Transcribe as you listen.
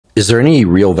Is there any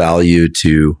real value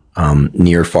to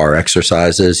near-far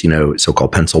exercises,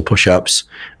 so-called pencil push-ups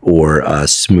or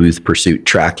smooth pursuit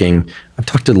tracking? I've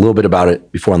talked a little bit about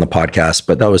it before on the podcast,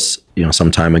 but that was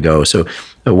some time ago. So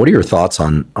what are your thoughts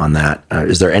on that?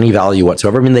 Is there any value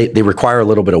whatsoever? I mean, they require a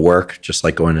little bit of work, just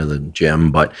like going to the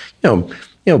gym, but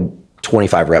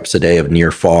 25 reps a day of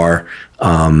near-far,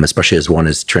 especially as one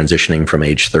is transitioning from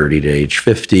age 30 to age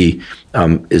 50.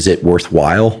 Is it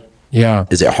worthwhile? Yeah.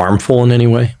 Is it harmful in any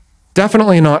way?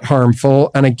 Definitely not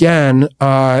harmful. And again,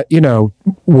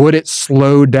 would it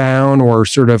slow down or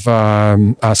sort of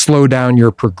slow down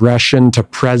your progression to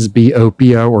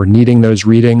presbyopia or needing those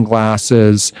reading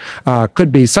glasses?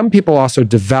 Could be. Some people also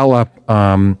develop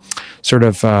a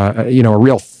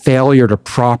real failure to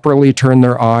properly turn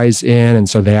their eyes in. And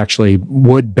so they actually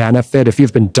would benefit. If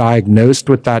you've been diagnosed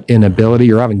with that inability,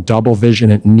 you're having double vision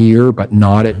at near, but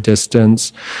not at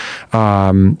distance.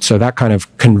 So that kind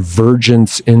of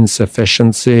convergence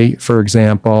insufficiency, for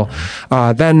example.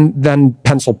 Then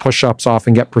pencil push-ups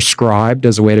often get prescribed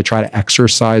as a way to try to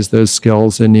exercise those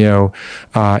skills in your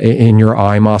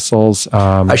eye muscles.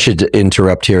 I should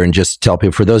interrupt here and just tell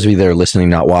people, for those of you that are listening,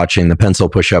 not watching, the pencil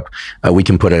push-up, we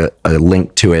can put a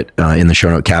link to it in the show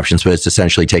note captions, but it's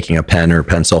essentially taking a pen or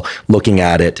pencil, looking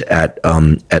at it at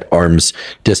arm's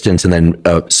distance, and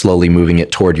then slowly moving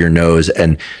it toward your nose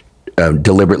and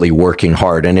deliberately working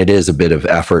hard. And it is a bit of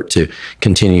effort to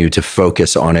continue to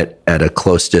focus on it at a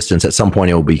close distance. At some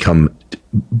point, it will become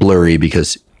blurry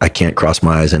because I can't cross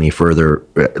my eyes any further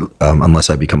unless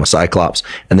I become a cyclops,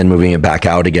 and then moving it back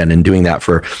out again and doing that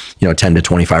for 10 to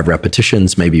 25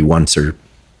 repetitions, maybe once or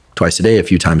twice a day, a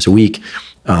few times a week.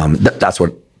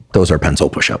 Those are pencil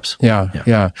push-ups.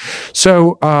 Yeah.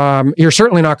 So you're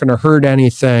certainly not going to hurt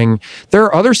anything. There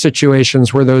are other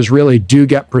situations where those really do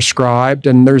get prescribed,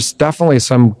 and there's definitely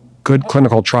some good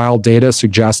clinical trial data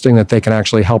suggesting that they can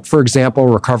actually help. For example,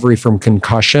 recovery from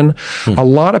concussion. A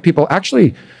lot of people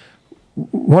actually,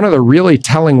 one of the really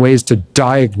telling ways to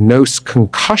diagnose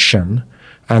concussion,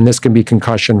 and this can be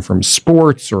concussion from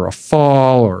sports or a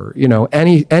fall or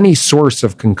any source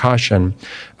of concussion,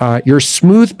 your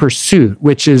smooth pursuit,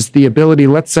 which is the ability,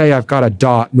 let's say I've got a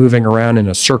dot moving around in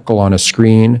a circle on a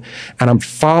screen and I'm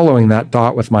following that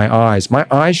dot with my eyes. My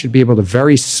eyes should be able to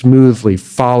very smoothly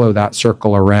follow that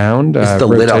circle around. It's the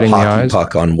lit up hockey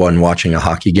puck on one watching a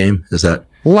hockey game. Is that?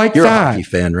 Like You're that. a hockey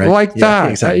fan, right? Like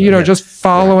that. Exactly. Just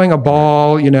following a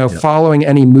ball, following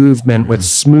any movement with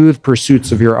smooth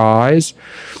pursuits of your eyes.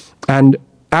 And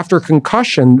after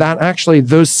concussion, that actually,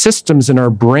 those systems in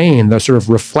our brain, the sort of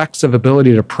reflexive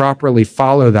ability to properly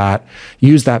follow that,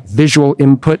 use that visual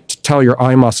input to tell your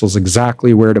eye muscles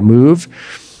exactly where to move,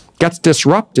 gets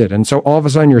disrupted. And so all of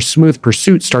a sudden your smooth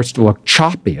pursuit starts to look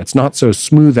choppy. It's not so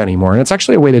smooth anymore. And it's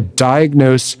actually a way to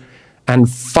diagnose and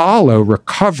follow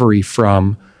recovery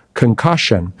from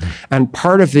concussion. And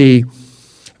part of the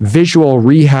visual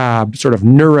rehab, sort of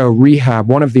neuro rehab,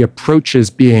 one of the approaches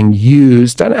being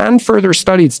used and further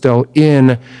studied still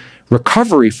in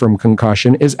recovery from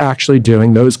concussion is actually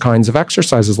doing those kinds of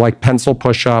exercises like pencil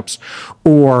push-ups,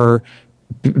 or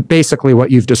basically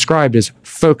what you've described is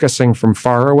focusing from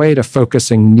far away to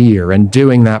focusing near and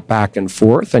doing that back and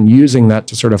forth and using that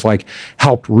to sort of like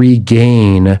help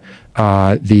regain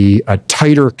the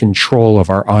tighter control of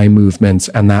our eye movements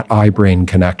and that eye-brain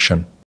connection.